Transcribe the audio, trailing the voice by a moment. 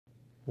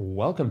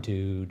Welcome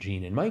to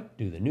Gene and Mike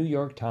do the New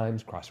York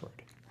Times crossword.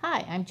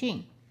 Hi, I'm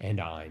Jean.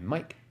 And I'm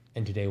Mike.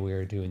 And today we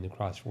are doing the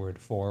crossword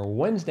for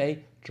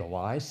Wednesday,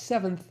 July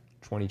 7th,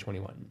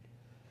 2021.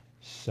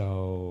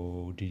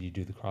 So, did you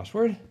do the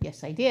crossword?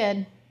 Yes, I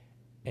did.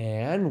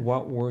 And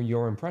what were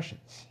your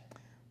impressions?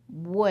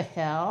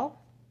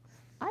 Well,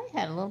 I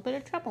had a little bit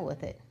of trouble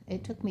with it.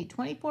 It took me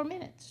 24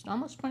 minutes,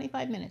 almost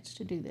 25 minutes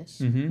to do this,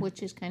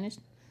 which is kind of,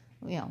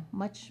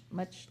 much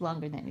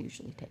longer than it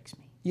usually takes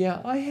me.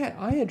 Yeah, I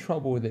had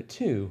trouble with it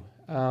too.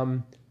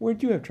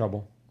 Where'd you have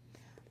trouble?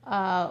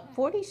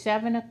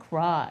 47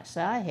 across.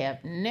 I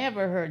have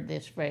never heard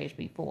this phrase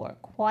before.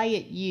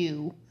 Quiet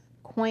you,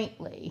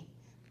 quaintly,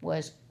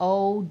 was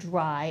oh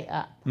dry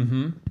up.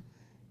 Mm-hmm.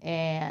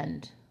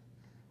 And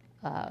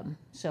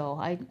so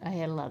I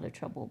had a lot of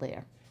trouble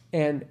there.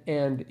 And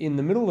in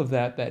the middle of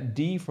that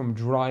D from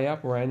dry up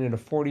ran into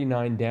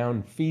 49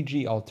 down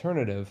Fiji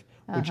alternative,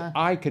 which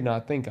I could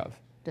not think of.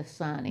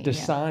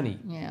 Dasani.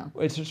 Yeah.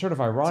 It's sort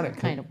of ironic.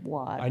 It's kind of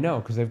water. I know,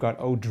 because they've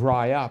got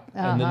dry up,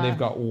 and then they've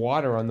got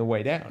water on the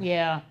way down.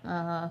 Yeah.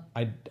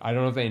 I don't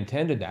know if they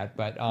intended that,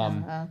 but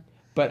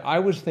I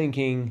was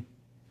thinking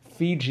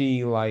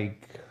Fiji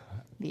like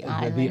the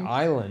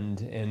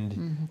island,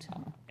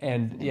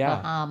 and yeah,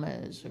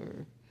 Bahamas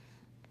or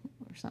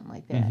something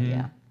like that.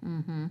 Yeah.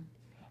 Mm-hmm.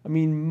 I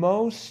mean,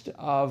 most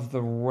of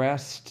the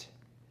rest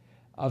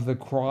of the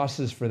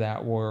crosses for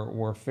that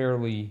were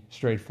fairly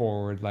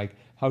straightforward, like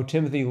how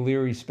Timothy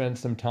Leary spent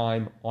some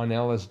time on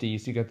LSD,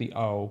 so you got the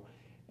O.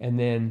 And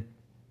then,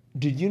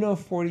 did you know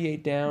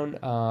 48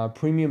 Down,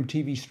 premium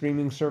TV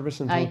streaming service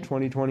until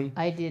 2020?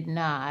 I did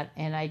not,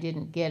 and I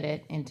didn't get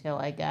it until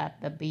I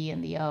got the B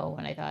and the O,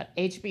 and I thought,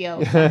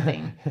 HBO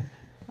something.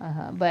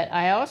 But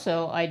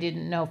I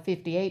didn't know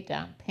 58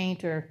 Down.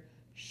 Painter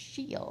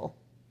Shiel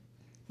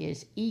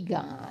is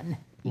Egon.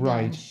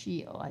 Right.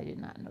 Shiel. I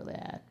did not know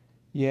that.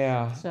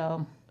 Yeah.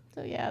 So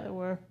yeah, there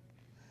were.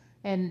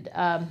 And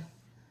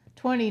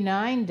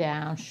 29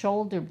 Down,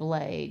 shoulder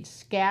blade,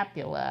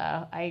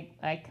 scapula.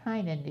 I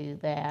kind of knew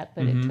that,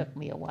 but it took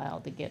me a while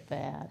to get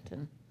that.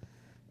 And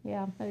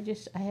yeah,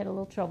 I had a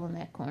little trouble in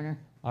that corner.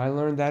 I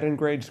learned that in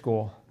grade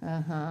school.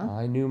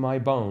 I knew my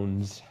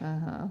bones.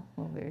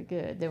 Well, very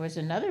good. There was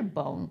another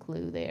bone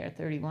clue there,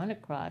 31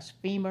 across,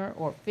 femur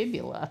or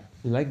fibula.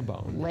 Leg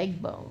bone. Leg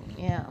bone,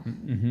 yeah.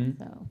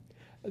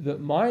 So.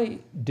 My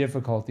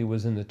difficulty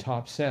was in the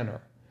top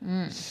center.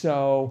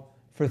 So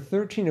for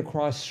 13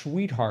 across,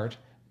 sweetheart,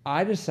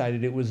 I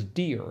decided it was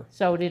deer.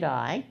 So did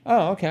I.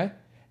 Oh, okay.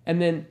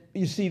 And then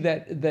you see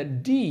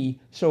that D,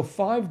 so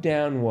 5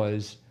 down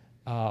was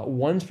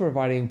one's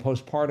providing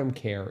postpartum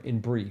care in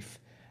brief.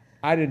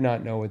 I did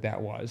not know what that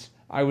was.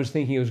 I was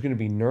thinking it was going to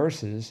be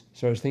nurses,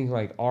 so I was thinking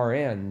like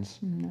RNs.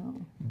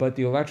 No. But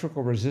the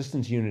electrical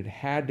resistance unit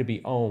had to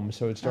be ohm,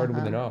 so it started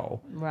with an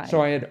O. Right.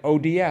 So I had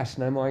ODS,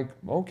 and I'm like,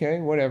 okay,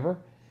 whatever.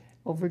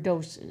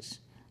 Overdoses.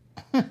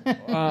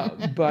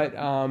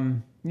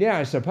 Yeah,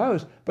 I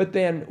suppose. But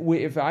then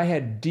if I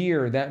had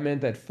deer, that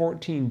meant that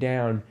 14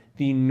 down,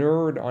 the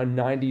nerd on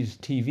 90s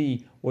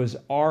TV was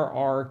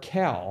R.R.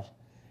 Cal.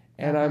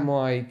 And I'm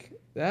like,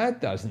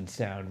 that doesn't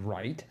sound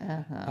right.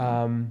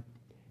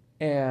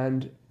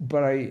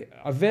 But I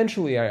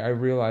eventually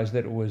realized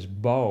that it was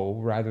bow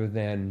rather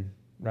than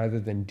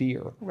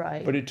deer.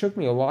 Right. But it took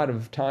me a lot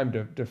of time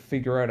to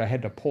figure out I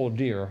had to pull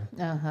deer.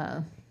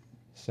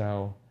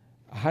 So,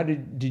 how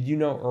did you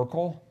know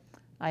Urkel?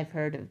 I've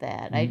heard of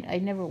that. I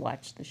never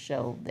watched the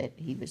show that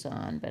he was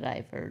on, but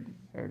I've heard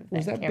of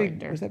that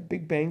character. Was that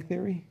Big Bang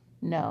Theory?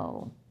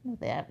 No,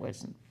 that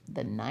was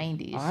the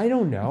 90s. I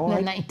don't know.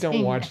 I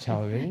don't watch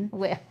television.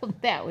 Well,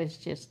 that was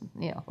just,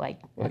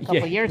 like a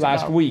couple years ago.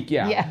 Last week,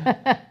 yeah.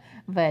 Yeah.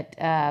 But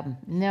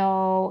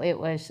no, it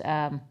was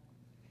a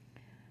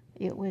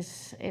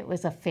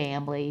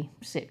family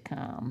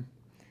sitcom.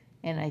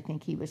 And I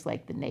think he was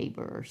like the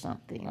neighbor or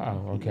something.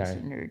 Oh, okay. He was a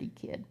nerdy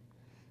kid.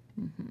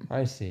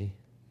 I see.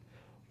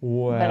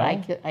 Well, but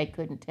I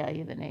couldn't tell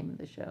you the name of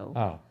the show.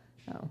 Oh.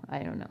 So I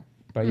don't know.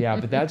 But yeah,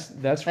 but that's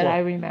but where I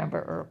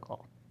remember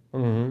Urkel.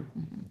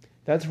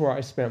 That's where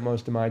I spent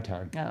most of my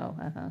time. Oh,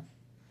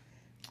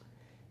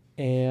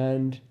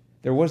 And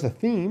there was a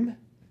theme.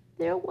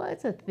 There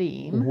was a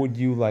theme. Would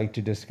you like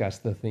to discuss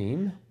the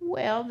theme?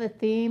 Well, the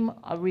theme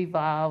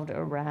revolved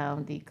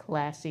around the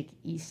classic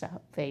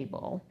Aesop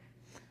fable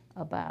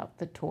about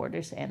the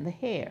tortoise and the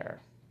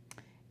hare.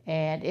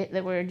 And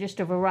there were just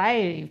a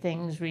variety of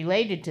things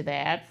related to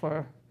that.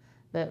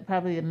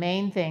 Probably the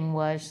main thing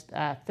was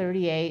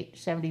 38,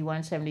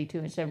 71, 72,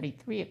 and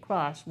 73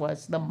 across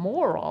was the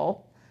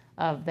moral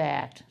of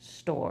that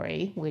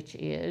story, which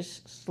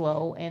is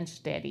slow and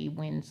steady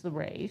wins the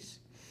race.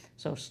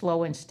 So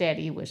slow and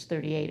steady was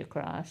 38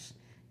 across,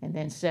 and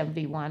then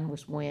 71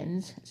 was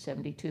wins,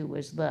 72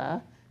 was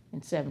the,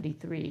 and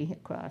 73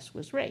 across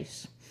was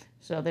race.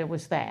 So there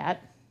was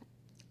that.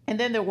 And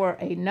then there were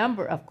a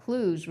number of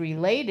clues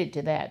related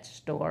to that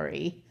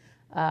story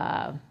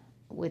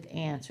with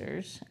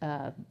answers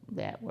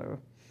that were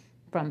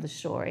from the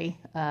story.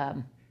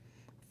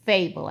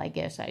 Fable, I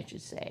guess I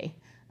should say.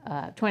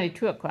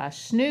 22 across,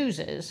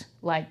 snoozes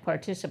like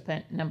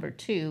participant number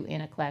 2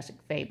 in a classic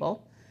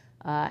fable,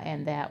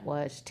 and that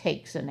was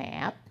takes a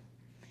nap.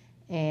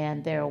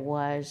 And there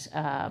was,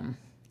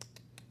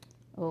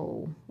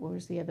 what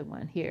was the other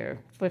one here?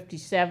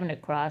 57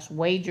 across,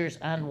 wagers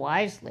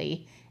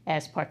unwisely,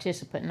 as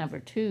participant number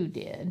 2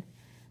 did,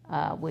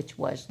 which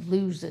was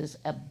loses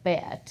a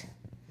bet.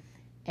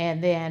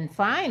 And then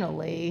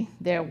finally,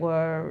 there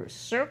were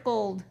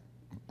circled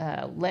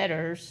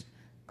letters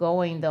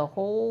going the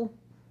whole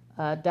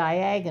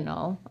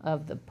diagonal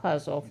of the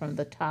puzzle from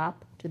the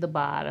top to the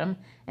bottom.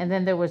 And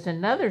then there was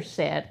another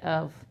set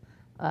of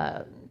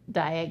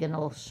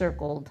diagonal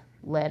circled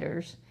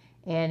letters.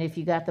 And if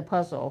you got the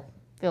puzzle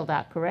filled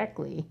out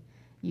correctly,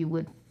 you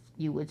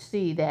would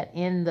see that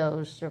in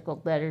those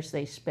circled letters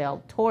they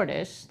spelled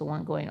tortoise, the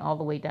one going all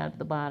the way down to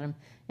the bottom,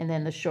 and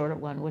then the shorter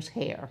one was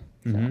hare.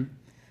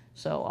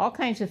 So all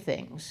kinds of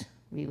things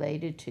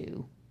related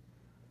to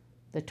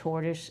the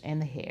tortoise and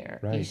the hare,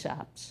 Right.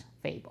 Aesop's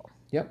fable.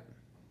 Yep.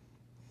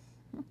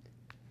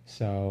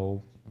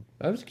 So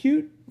that was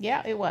cute.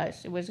 Yeah, it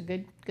was. It was a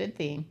good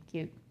theme.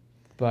 Cute.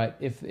 But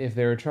if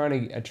they were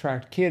trying to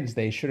attract kids,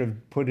 they should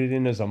have put it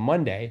in as a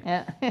Monday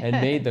and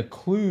made the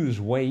clues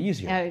way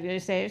easier. I was going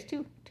to say it's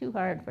too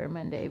hard for a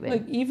Monday, but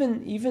Like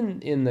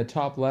even in the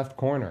top left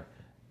corner,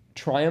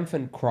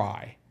 triumphant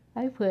cry.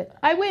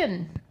 I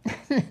win.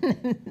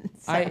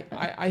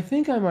 I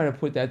think I might have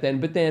put that then,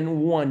 but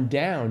then one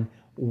down,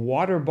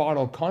 water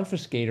bottle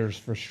confiscators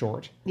for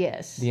short.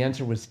 Yes. The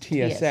answer was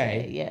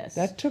TSA. Yes.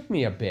 That took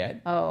me a bit.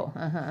 Oh,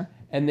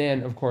 And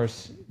then, of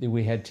course,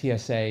 we had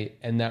TSA,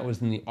 and that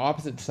was on the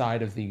opposite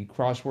side of the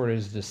crossword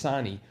as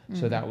Dasani,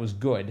 so that was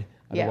good.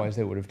 Yeah. Otherwise,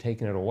 they would have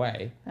taken it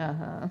away.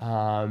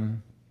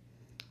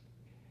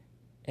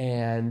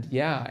 And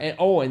yeah,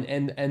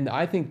 and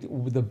I think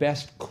the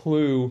best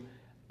clue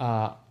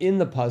in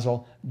the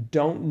puzzle: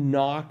 don't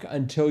knock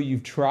until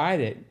you've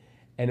tried it,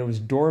 and it was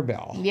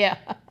doorbell. yeah.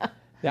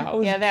 That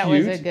was That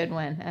cute. was a good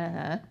one.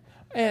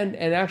 And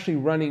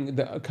actually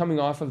coming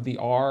off of the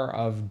R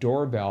of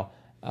doorbell,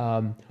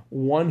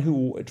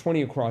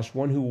 20 across,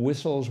 one who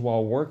whistles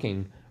while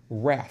working,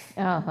 ref.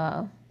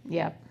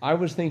 Yeah. I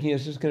was thinking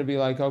it's just going to be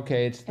like,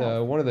 okay, it's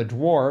one of the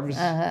dwarves.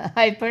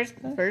 I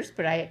first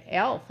put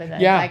elf, and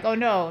then Yeah. like, oh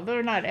no,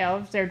 they're not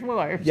elves, they're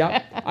dwarves.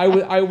 Yeah,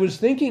 I was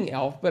thinking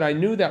elf, but I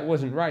knew that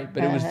wasn't right.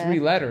 But it was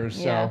 3 letters,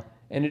 so Yeah.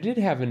 and it did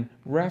have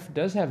ref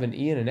does have an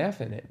E and an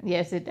F in it.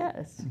 Yes, it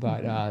does.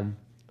 But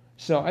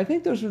so I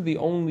think those were the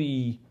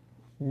only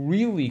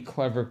really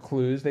clever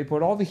clues. They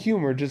put all the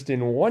humor just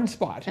in one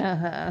spot,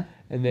 and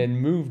then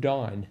moved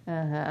on.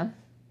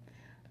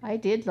 I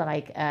did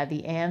like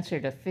the answer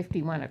to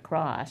 51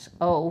 across.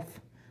 Oaf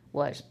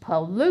was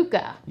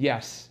palooka.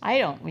 Yes, I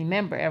don't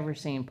remember ever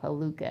seeing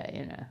palooka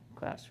in a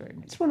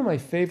crossword. it's one of my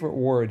favorite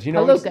words. You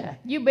know, it's- Palooka,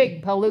 you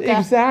big palooka.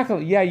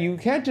 exactly. Yeah, you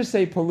can't just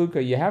say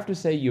palooka. You have to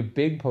say you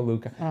big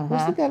palooka.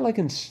 Wasn't that like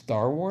in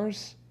Star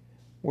Wars,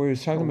 where he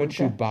was talking about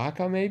Palooka.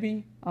 Chewbacca?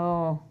 Maybe.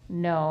 Oh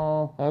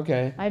no.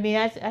 Okay. I mean,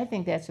 I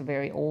think that's a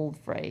very old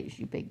phrase.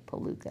 You big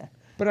palooka.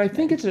 But I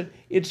think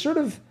it's sort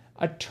of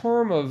a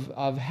term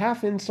of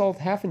half insult,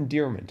 half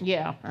endearment.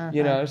 Yeah.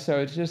 You know, so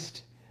it's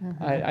just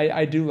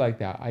I do like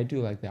that. I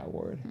do like that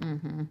word.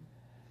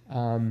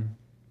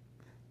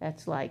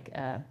 That's like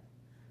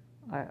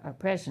our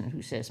president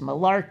who says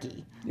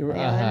malarkey. You're-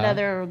 You know,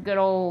 another good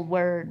old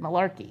word,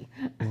 malarkey.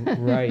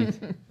 Right.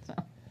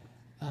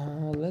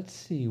 Let's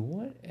see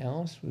what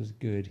else was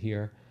good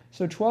here.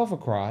 So 12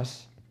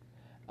 across,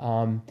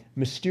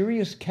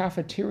 mysterious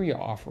cafeteria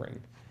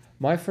offering.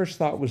 My first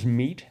thought was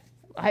meat.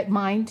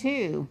 Mine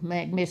too.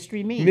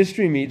 Mystery meat.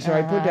 Mystery meat. So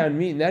I put down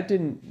meat, and that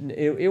didn't.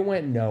 It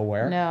went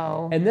nowhere.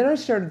 No. And then I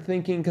started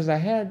thinking because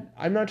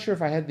I'm not sure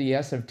if I had the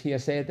S of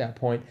TSA at that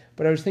point,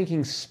 but I was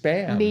thinking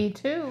spam. Me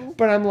too.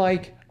 But I'm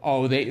like,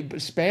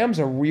 spam's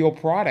a real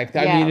product.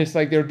 I Yeah. mean, it's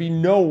like there'd be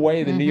no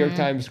way the New York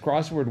Times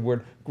crossword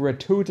would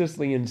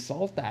gratuitously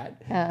insult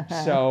that.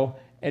 So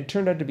it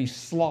turned out to be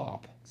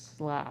slop.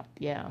 Slop.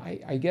 Yeah.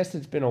 I guess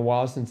it's been a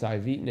while since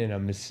I've eaten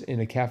in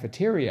a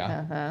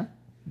cafeteria,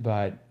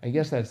 but I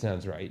guess that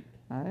sounds right.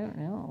 I don't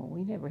know.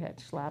 We never had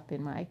slop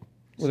in my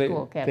Well,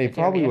 school they cafeteria.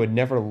 probably would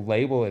never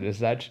label it as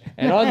such.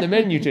 And on the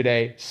menu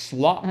today,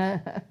 slop.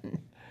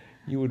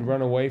 You would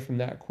run away from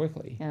that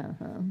quickly.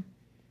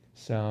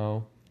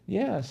 So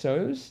yeah,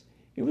 so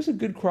it was a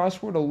good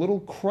crossword, a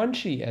little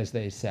crunchy, as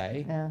they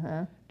say.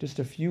 Just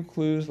a few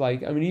clues,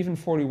 even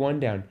 41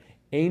 down.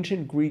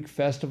 Ancient Greek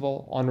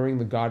festival honoring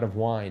the god of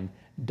wine,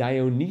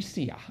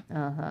 Dionysia.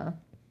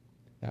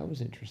 That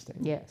was interesting.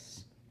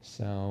 Yes.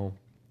 So,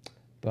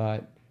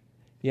 but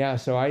yeah,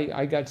 so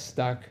I got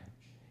stuck,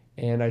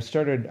 and I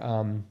started.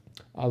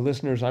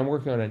 Listeners, I'm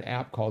working on an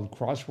app called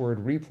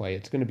Crossword Replay.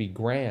 It's going to be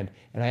grand,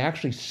 and I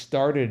actually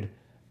started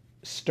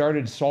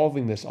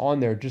solving this on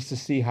there just to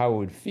see how it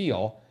would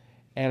feel,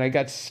 and I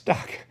got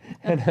stuck.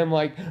 And I'm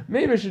like,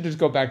 maybe I should just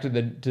go back to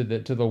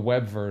the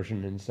web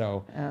version. And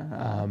so,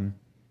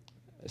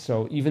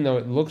 so even though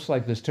it looks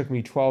like this took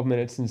me 12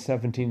 minutes and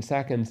 17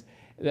 seconds,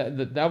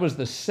 that was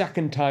the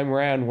second time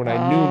around when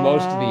I knew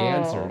most of the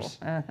answers,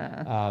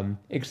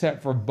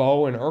 except for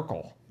Bo and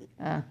Urkel.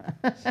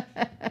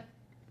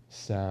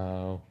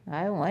 So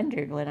I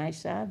wondered when I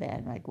saw that.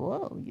 I'm like,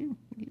 whoa, you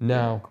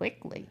No. did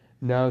quickly.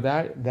 no,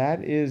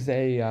 that is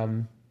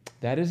an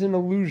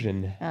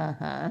illusion.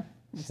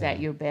 Is that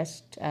your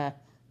best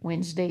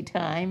Wednesday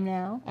time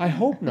now? I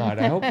hope not.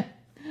 I hope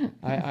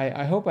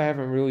I hope I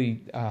haven't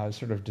really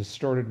sort of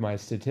distorted my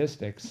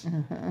statistics.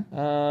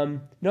 No,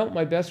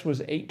 my best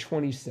was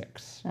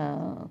 8:26.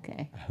 Oh,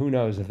 okay. Who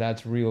knows if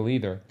that's real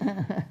either.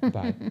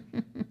 But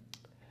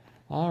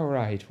all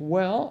right.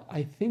 Well,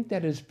 I think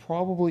that is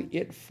probably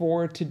it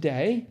for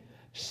today.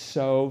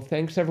 So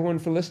thanks everyone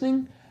for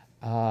listening.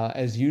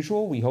 As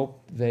usual, we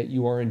hope that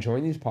you are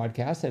enjoying these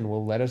podcasts and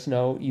will let us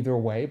know either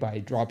way by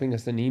dropping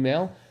us an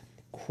email,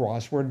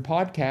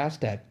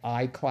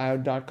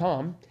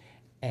 crosswordpodcast@icloud.com.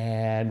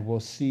 And we'll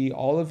see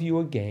all of you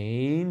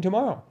again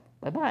tomorrow.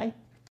 Bye-bye.